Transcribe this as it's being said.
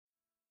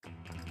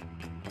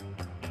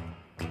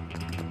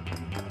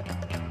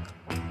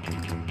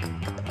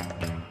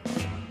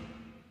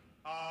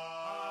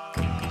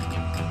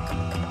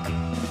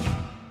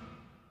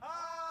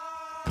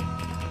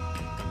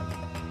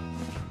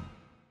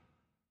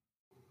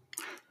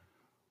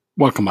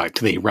Welcome back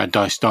to the Red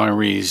Dice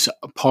Diaries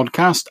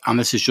podcast, and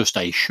this is just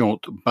a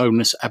short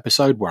bonus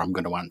episode where I'm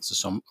going to answer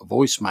some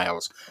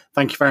voicemails.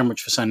 Thank you very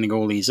much for sending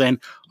all these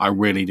in. I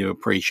really do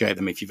appreciate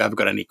them. If you've ever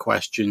got any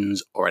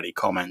questions or any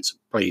comments,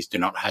 please do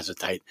not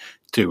hesitate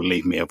to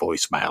leave me a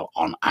voicemail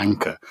on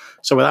Anchor.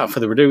 So without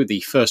further ado, the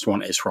first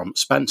one is from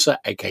Spencer,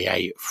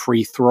 aka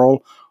Free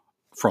Thrall,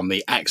 from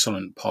the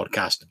excellent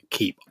podcast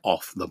Keep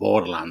Off the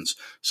Borderlands.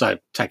 So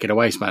take it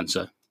away,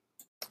 Spencer.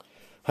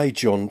 Hey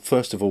John,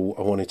 first of all,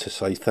 I wanted to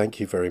say thank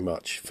you very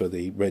much for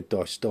the Red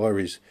Dice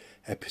Diaries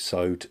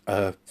episode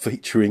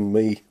featuring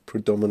me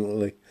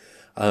predominantly.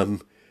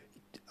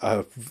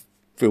 I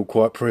feel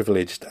quite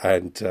privileged,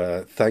 and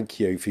thank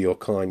you for your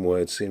kind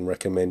words in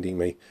recommending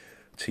me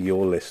to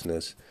your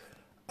listeners.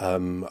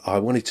 I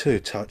wanted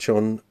to touch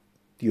on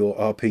your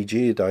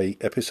RPG a Day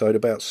episode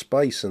about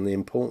space and the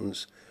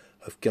importance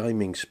of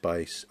gaming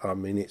space. I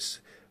mean, it's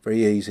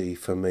very easy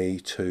for me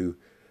to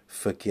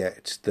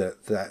forget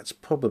that that's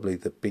probably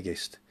the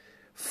biggest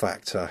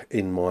factor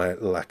in my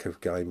lack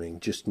of gaming,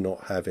 just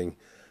not having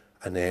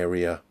an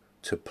area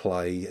to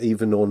play,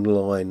 even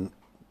online,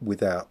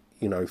 without,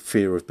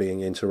 fear of being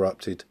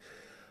interrupted.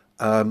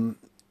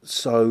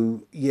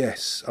 So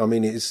yes, I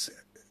mean, it's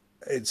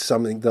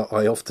something that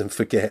I often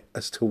forget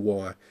as to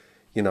why,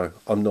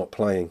 I'm not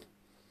playing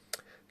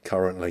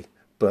currently.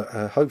 But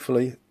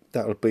hopefully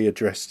that'll be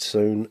addressed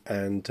soon,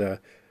 and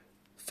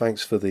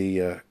thanks for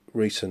the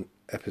recent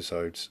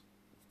episodes.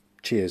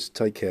 Cheers,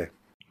 take care.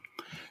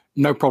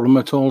 No problem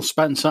at all,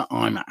 Spencer.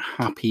 I'm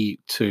happy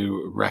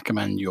to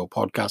recommend your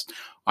podcast.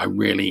 I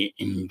really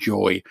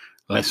enjoy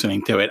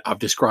listening to it. I've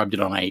described it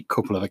on a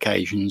couple of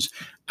occasions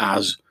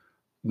as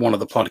one of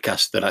the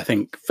podcasts that I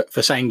think,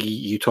 for saying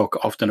you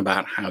talk often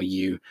about how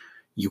you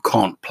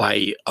can't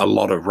play a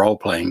lot of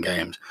role-playing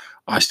games,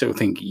 I still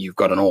think you've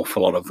got an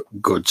awful lot of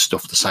good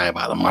stuff to say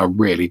about them. I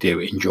really do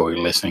enjoy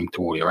listening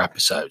to all your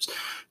episodes.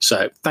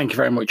 So thank you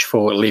very much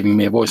for leaving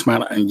me a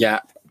voicemail. And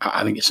yeah,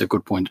 I think it's a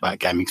good point about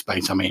gaming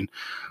space. I mean,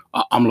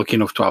 I'm lucky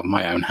enough to have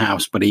my own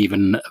house, but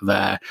even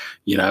there,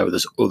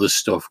 there's other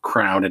stuff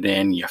crowded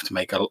in. You have to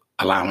make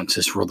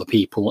allowances for other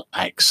people,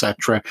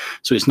 etc.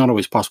 So it's not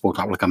always possible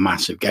to have like a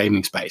massive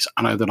gaming space.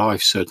 I know that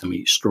I've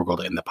certainly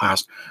struggled in the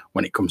past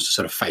when it comes to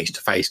sort of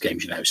face-to-face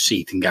games,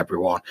 seating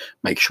everyone,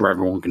 make sure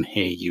everyone can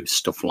hear you,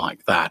 stuff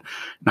like that.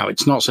 Now,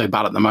 it's not so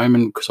bad at the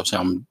moment because obviously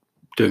I'm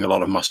doing a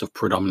lot of my stuff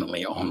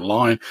predominantly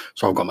online.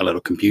 So I've got my little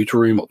computer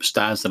room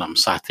upstairs that I'm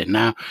sat in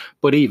now.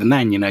 But even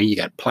then, you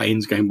get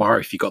planes going by.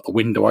 If you've got the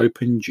window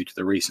open due to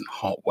the recent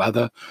hot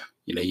weather,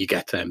 you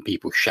get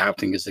people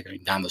shouting as they're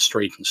going down the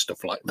street and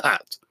stuff like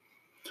that.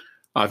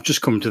 I've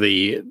just come to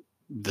the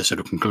sort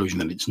of conclusion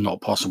that it's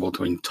not possible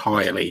to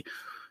entirely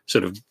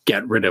sort of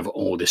get rid of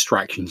all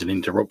distractions and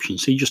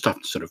interruptions. So you just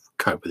have to sort of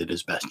cope with it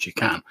as best you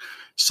can.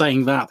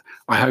 Saying that,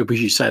 I hope, as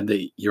you said,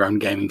 that your own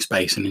gaming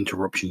space and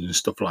interruptions and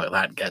stuff like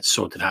that gets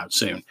sorted out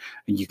soon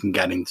and you can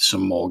get into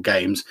some more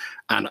games.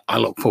 And I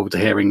look forward to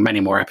hearing many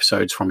more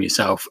episodes from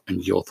yourself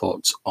and your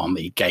thoughts on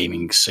the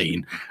gaming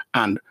scene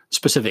and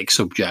specific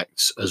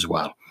subjects as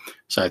well.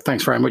 So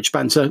thanks very much,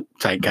 Spencer.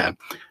 Take care.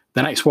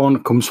 The next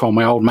one comes from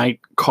my old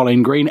mate,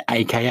 Colin Green,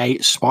 aka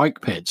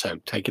Spike Pit. So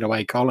take it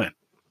away, Colin.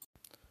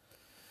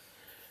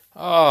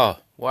 Oh,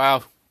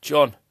 wow.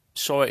 John,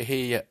 sorry to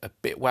hear you a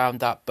bit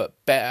wound up, but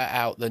better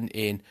out than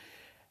in.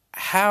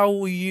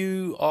 How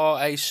you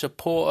are a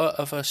supporter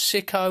of a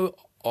sicko,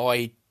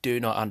 I do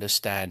not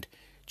understand.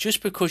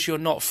 Just because you're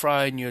not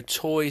throwing your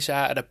toys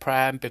out of the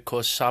pram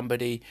because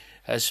somebody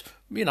has,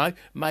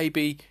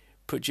 maybe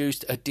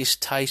produced a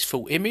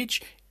distasteful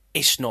image,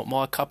 it's not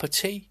my cup of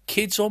tea.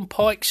 Kids on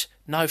pikes?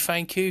 No,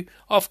 thank you.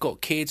 I've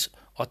got kids.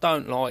 I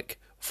don't like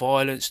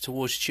violence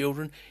towards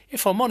children.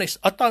 If I'm honest,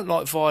 I don't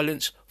like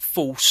violence,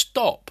 full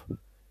stop.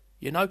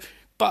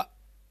 But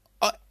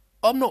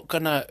I'm not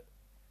going to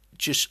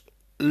just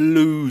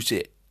lose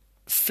it,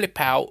 flip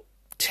out,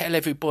 tell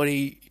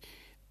everybody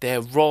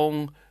they're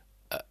wrong,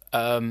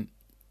 and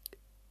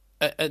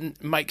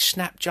make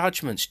snap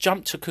judgments,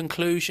 jump to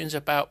conclusions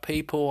about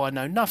people I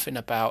know nothing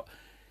about.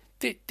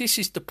 This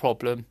is the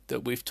problem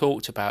that we've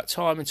talked about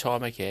time and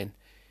time again.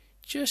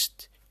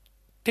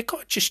 They've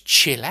got to just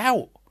chill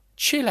out.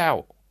 Chill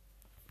out.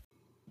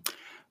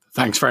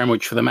 Thanks very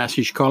much for the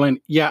message, Colin.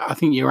 Yeah, I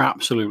think you're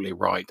absolutely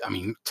right. I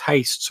mean,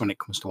 tastes when it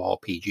comes to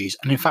RPGs,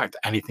 and in fact,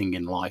 anything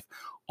in life,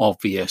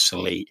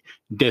 obviously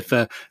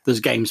differ. There's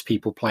games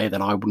people play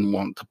that I wouldn't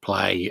want to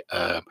play.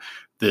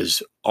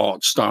 There's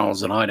art styles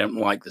that I don't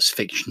like. There's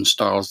fiction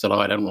styles that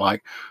I don't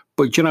like.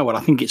 But you know what? I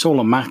think it's all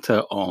a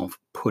matter of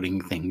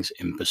putting things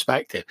in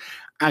perspective.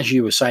 As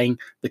you were saying,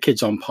 the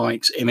Kids on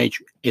Pikes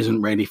image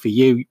isn't really for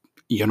you.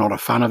 You're not a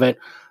fan of it.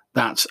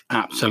 That's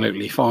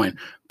absolutely fine.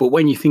 But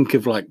when you think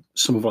of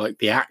some of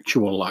the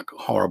actual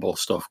horrible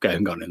stuff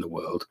going on in the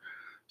world,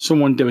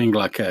 someone doing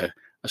a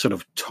sort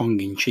of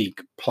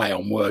tongue-in-cheek play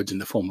on words in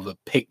the form of a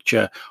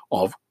picture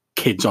of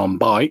kids on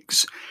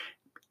bikes,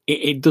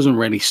 it doesn't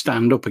really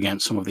stand up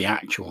against some of the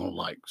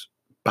actual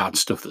bad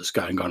stuff that's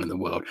going on in the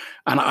world.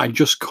 And I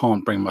just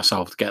can't bring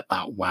myself to get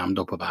that wound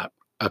up about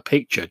a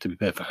picture, to be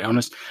perfectly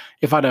honest.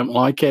 If I don't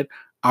like it,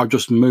 I'll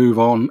just move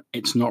on.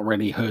 It's not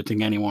really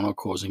hurting anyone or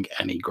causing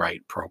any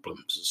great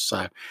problems.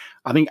 So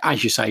I think,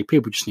 as you say,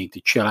 people just need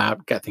to chill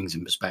out, get things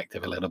in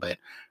perspective a little bit,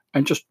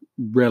 and just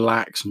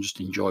relax and just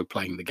enjoy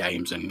playing the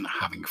games and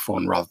having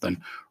fun rather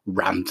than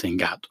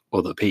ranting at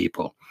other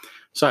people.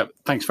 So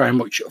thanks very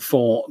much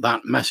for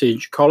that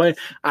message, Colin.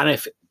 And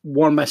if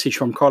one message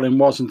from Colin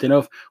wasn't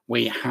enough,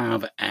 we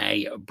have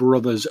a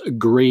Brothers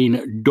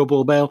Green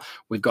double bill.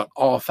 We've got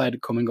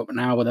Arfed coming up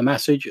now with a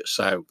message.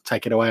 So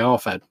take it away,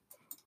 Arfed.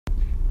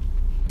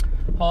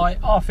 Hi,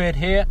 Arfed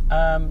here.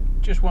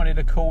 Just wanted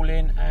to call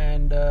in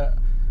and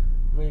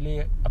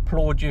really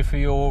applaud you for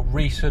your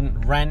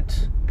recent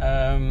rant.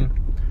 I'm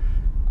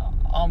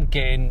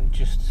getting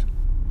just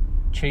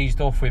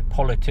cheesed off with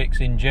politics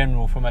in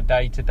general from a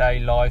day-to-day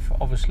life.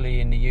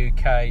 Obviously in the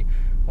UK,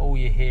 all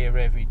you hear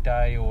every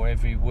day or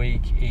every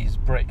week is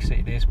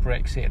Brexit this,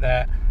 Brexit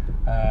that.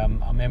 I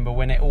remember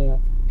when it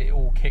all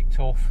kicked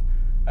off,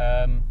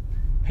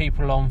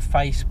 people on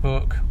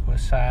Facebook were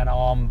saying,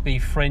 I'm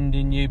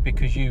befriending you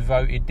because you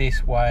voted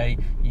this way,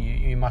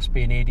 you must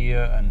be an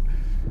idiot,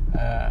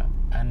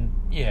 and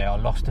yeah, I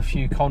lost a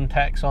few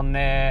contacts on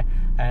there,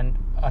 and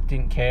I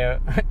didn't care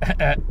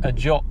a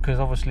jot because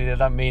obviously they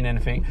don't mean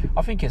anything.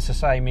 I think it's the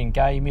same in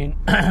gaming.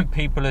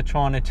 People are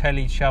trying to tell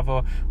each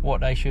other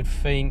what they should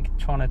think,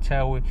 trying to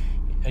tell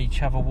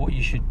each other what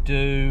you should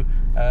do.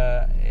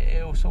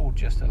 It was all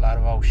just a load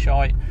of old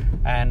shite,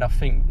 and I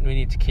think we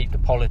need to keep the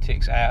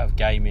politics out of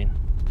gaming.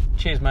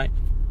 Cheers, mate.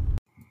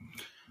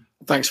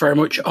 Thanks very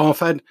much,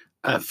 Arfed,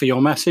 for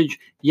your message.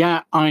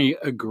 Yeah, I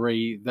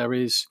agree. There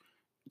is,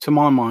 to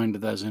my mind,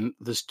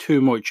 there's too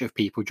much of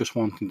people just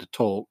wanting to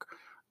talk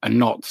and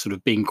not sort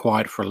of being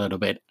quiet for a little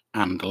bit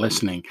and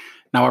listening.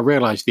 Now, I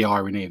realise the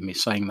irony of me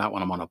saying that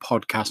when I'm on a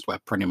podcast where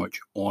pretty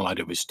much all I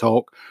do is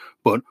talk,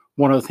 but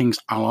one of the things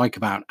I like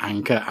about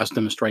Anchor, as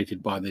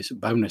demonstrated by this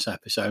bonus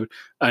episode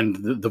and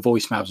the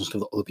voicemails and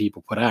stuff that other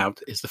people put out,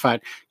 is the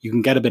fact you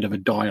can get a bit of a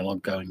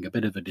dialogue going, a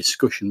bit of a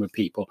discussion with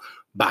people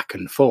back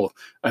and forth.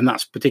 And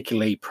that's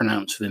particularly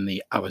pronounced within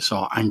the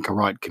OSR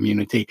Anchorite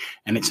community.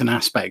 And it's an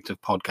aspect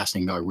of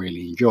podcasting I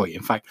really enjoy.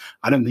 In fact,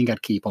 I don't think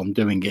I'd keep on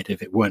doing it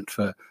if it weren't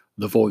for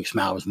the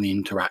voicemails and the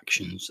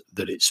interactions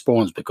that it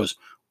spawns, because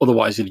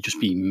otherwise it'd just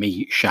be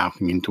me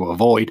shouting into a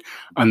void,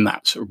 and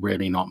that's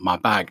really not my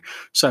bag.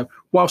 So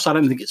whilst I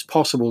don't think it's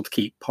possible to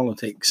keep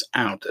politics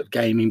out of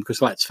gaming,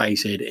 because let's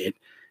face it,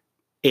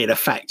 it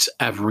affects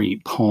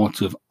every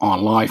part of our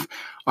life,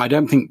 I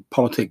don't think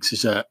politics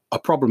is a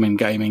problem in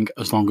gaming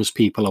as long as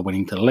people are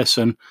willing to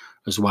listen,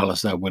 as well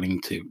as they're willing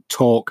to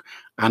talk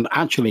and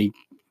actually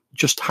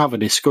just have a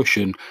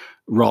discussion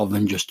rather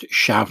than just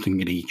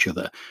shouting at each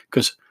other.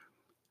 Because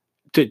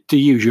to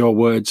use your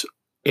words,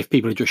 if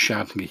people are just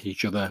shouting at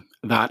each other,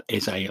 that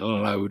is a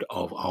load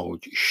of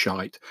old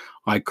shite.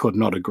 I could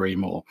not agree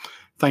more.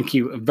 Thank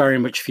you very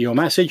much for your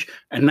message.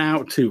 And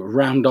now to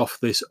round off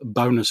this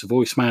bonus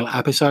voicemail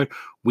episode,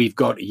 we've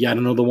got yet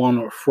another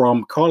one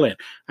from Colin.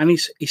 And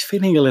he's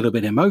feeling a little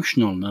bit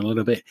emotional and a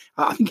little bit,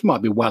 I think he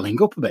might be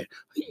welling up a bit.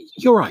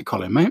 You're right,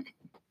 Colin, mate.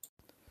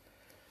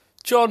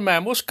 John,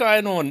 man, what's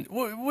going on?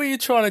 What are you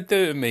trying to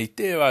do to me?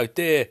 Dear, oh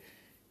dear.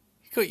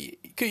 Got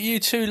you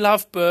two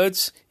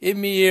lovebirds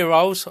in me ear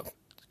holes,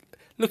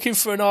 looking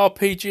for an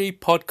RPG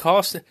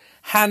podcast.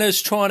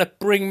 Hannah's trying to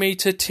bring me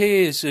to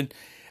tears, and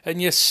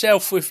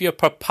yourself with your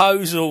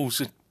proposals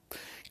and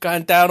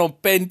going down on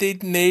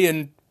bended knee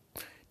and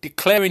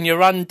declaring your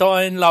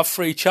undying love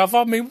for each other.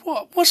 I mean,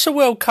 what's the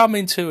world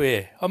coming to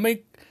here? I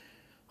mean,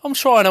 I'm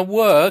trying to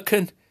work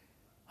and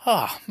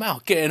man, I'm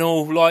getting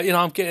all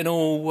I'm getting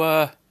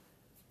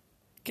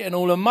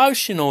all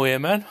emotional here,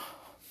 man.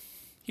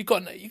 You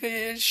got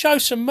to show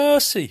some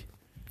mercy.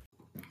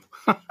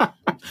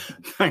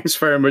 Thanks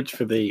very much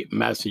for the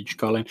message,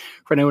 Colin.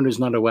 For anyone who's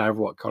not aware of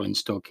what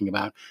Colin's talking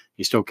about,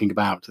 he's talking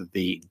about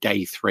the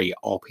Day 3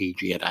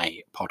 RPG a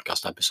Day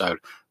podcast episode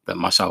that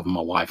myself and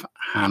my wife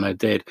Hannah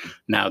did.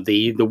 Now,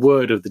 the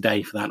word of the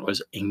day for that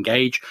was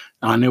engage.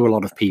 And I knew a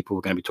lot of people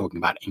were going to be talking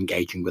about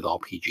engaging with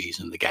RPGs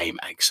in the game,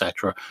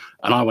 etc.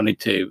 And I wanted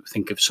to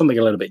think of something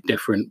a little bit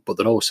different, but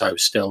that also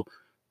still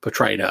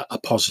portrayed a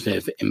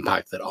positive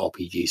impact that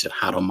RPGs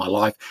had on my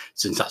life,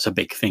 since that's a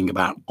big thing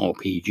about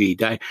RPG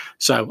Day.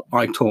 So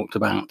I talked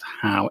about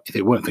how if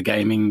it weren't for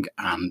gaming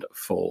and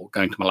for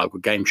going to my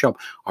local game shop,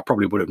 I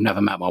probably would have never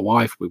met my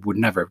wife. We would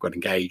never have got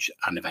engaged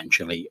and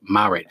eventually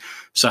married.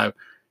 So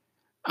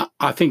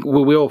I think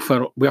we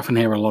often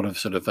hear a lot of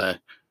sort of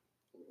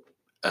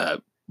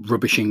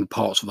rubbishing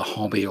parts of the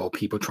hobby, or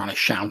people trying to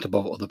shout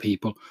above other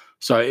people.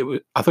 So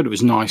I thought it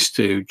was nice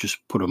to just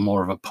put a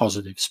more of a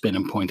positive spin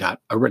and point out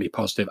a really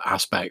positive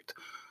aspect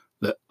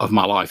of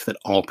my life that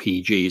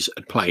RPGs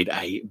had played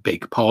a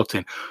big part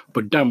in.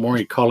 But don't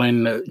worry,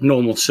 Colin,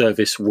 normal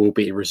service will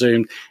be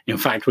resumed. In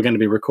fact, we're going to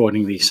be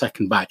recording the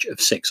second batch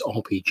of 6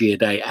 RPG a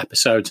Day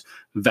episodes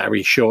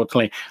very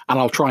shortly, and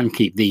I'll try and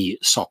keep the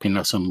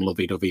soppiness and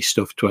lovey-dovey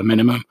stuff to a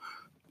minimum.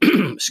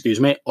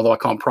 Excuse me, although I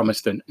can't promise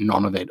that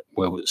none of it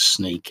will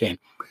sneak in.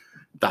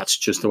 That's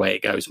just the way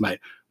it goes, mate.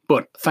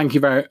 But thank you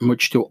very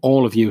much to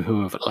all of you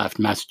who have left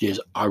messages.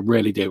 I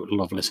really do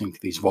love listening to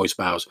these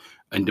voicemails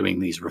and doing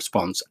these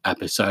response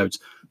episodes.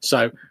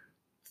 So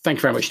thank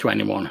you very much to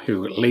anyone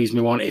who leaves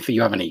me one. If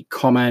you have any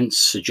comments,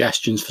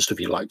 suggestions for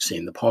stuff you'd like to see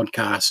in the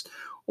podcast,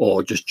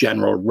 or just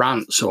general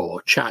rants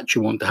or chats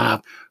you want to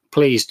have,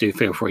 please do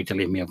feel free to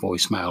leave me a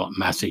voicemail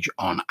message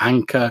on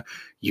Anchor.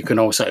 You can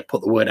also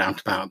put the word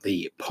out about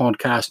the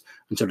podcast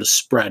and sort of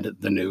spread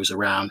the news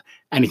around.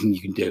 Anything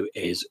you can do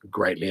is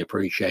greatly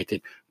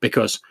appreciated,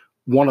 because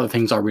one of the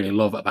things I really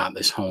love about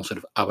this whole sort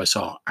of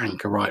OSR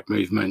anchorite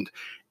movement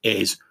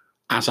is,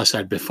 as I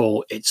said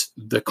before, it's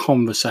the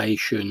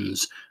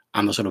conversations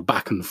and the sort of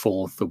back and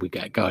forth that we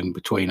get going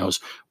between us,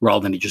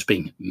 rather than it just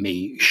being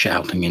me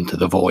shouting into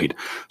the void.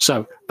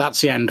 So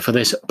that's the end for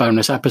this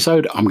bonus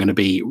episode. I'm going to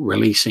be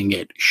releasing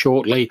it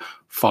shortly,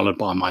 followed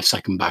by my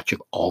second batch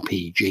of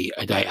RPG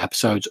A Day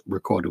episodes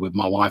recorded with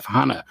my wife,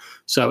 Hannah.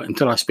 So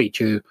until I speak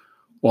to you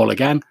all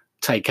again,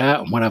 take care,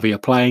 and whenever you're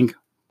playing,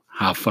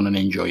 have fun and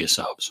enjoy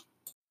yourselves.